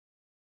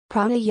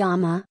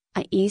Pranayama,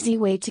 an easy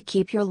way to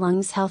keep your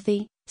lungs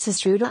healthy,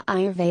 Sushruta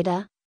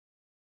Ayurveda.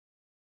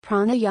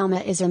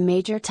 Pranayama is a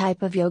major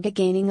type of yoga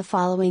gaining the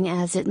following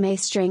as it may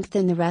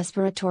strengthen the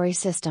respiratory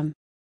system.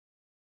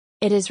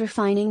 It is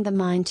refining the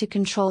mind to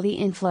control the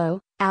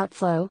inflow,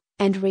 outflow,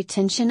 and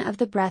retention of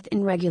the breath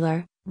in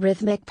regular,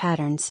 rhythmic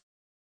patterns.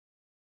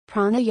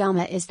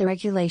 Pranayama is the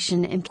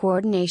regulation and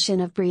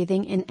coordination of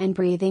breathing in and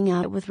breathing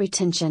out with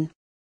retention.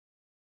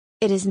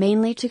 It is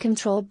mainly to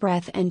control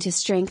breath and to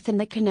strengthen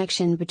the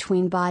connection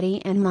between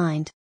body and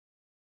mind.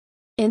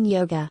 In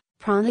yoga,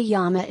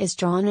 pranayama is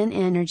drawn in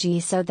energy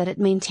so that it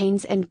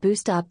maintains and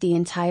boosts up the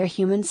entire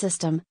human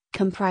system,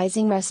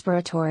 comprising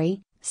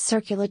respiratory,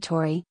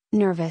 circulatory,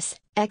 nervous,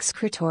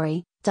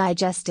 excretory,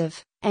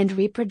 digestive, and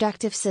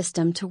reproductive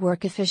system to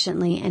work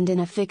efficiently and in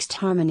a fixed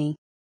harmony.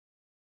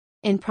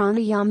 In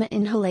pranayama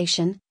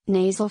inhalation,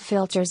 nasal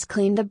filters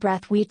clean the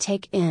breath we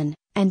take in,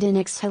 and in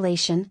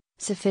exhalation,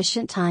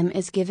 sufficient time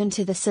is given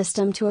to the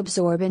system to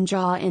absorb and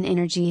draw in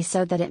energy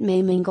so that it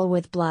may mingle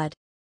with blood.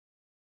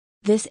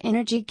 This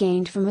energy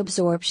gained from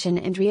absorption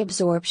and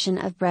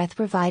reabsorption of breath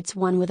provides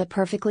one with a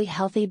perfectly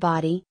healthy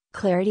body,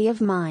 clarity of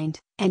mind,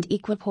 and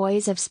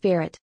equipoise of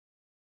spirit.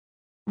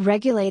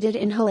 Regulated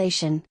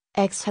inhalation,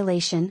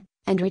 exhalation,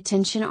 and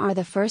retention are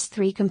the first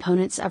three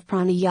components of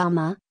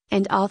pranayama,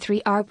 and all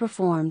three are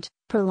performed,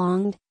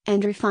 prolonged,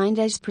 and refined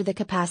as per the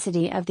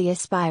capacity of the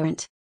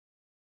aspirant.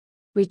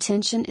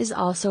 Retention is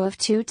also of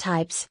two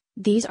types,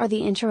 these are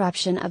the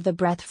interruption of the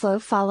breath flow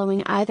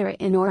following either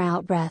in or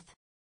out breath.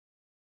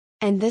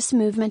 And this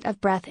movement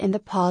of breath in the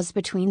pause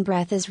between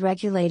breath is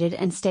regulated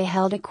and stay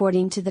held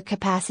according to the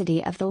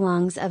capacity of the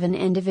lungs of an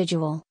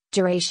individual,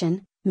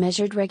 duration,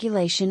 measured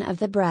regulation of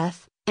the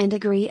breath, and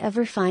degree of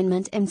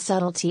refinement and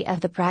subtlety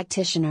of the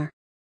practitioner.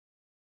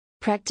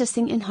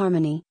 Practicing in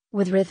harmony,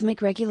 with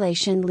rhythmic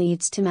regulation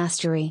leads to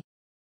mastery.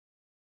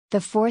 The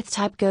fourth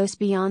type goes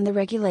beyond the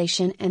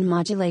regulation and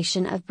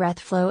modulation of breath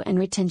flow and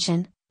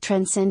retention,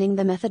 transcending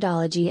the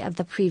methodology of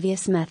the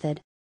previous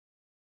method.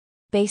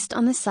 Based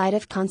on the site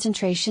of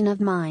concentration of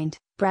mind,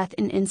 breath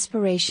in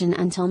inspiration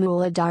until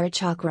Muladhara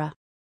chakra.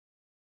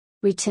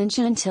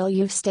 Retention until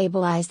you've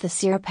stabilized the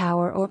Sira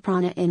power or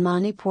prana in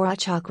Manipura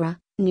chakra,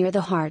 near the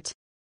heart.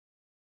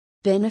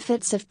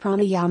 Benefits of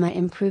pranayama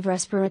improve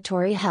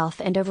respiratory health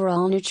and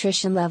overall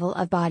nutrition level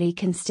of body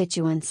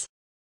constituents.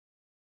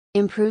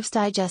 Improves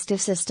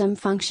digestive system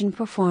function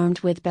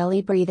performed with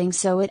belly breathing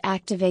so it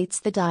activates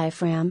the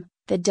diaphragm,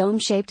 the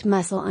dome-shaped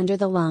muscle under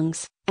the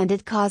lungs, and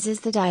it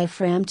causes the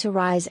diaphragm to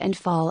rise and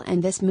fall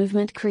and this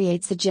movement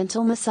creates a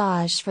gentle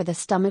massage for the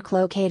stomach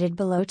located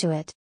below to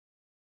it.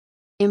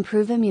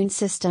 Improve immune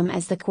system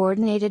as the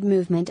coordinated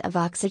movement of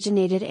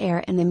oxygenated air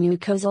in the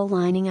mucosal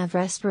lining of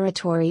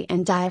respiratory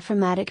and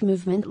diaphragmatic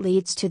movement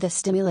leads to the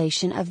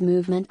stimulation of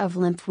movement of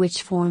lymph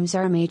which forms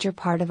are a major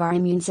part of our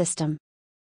immune system.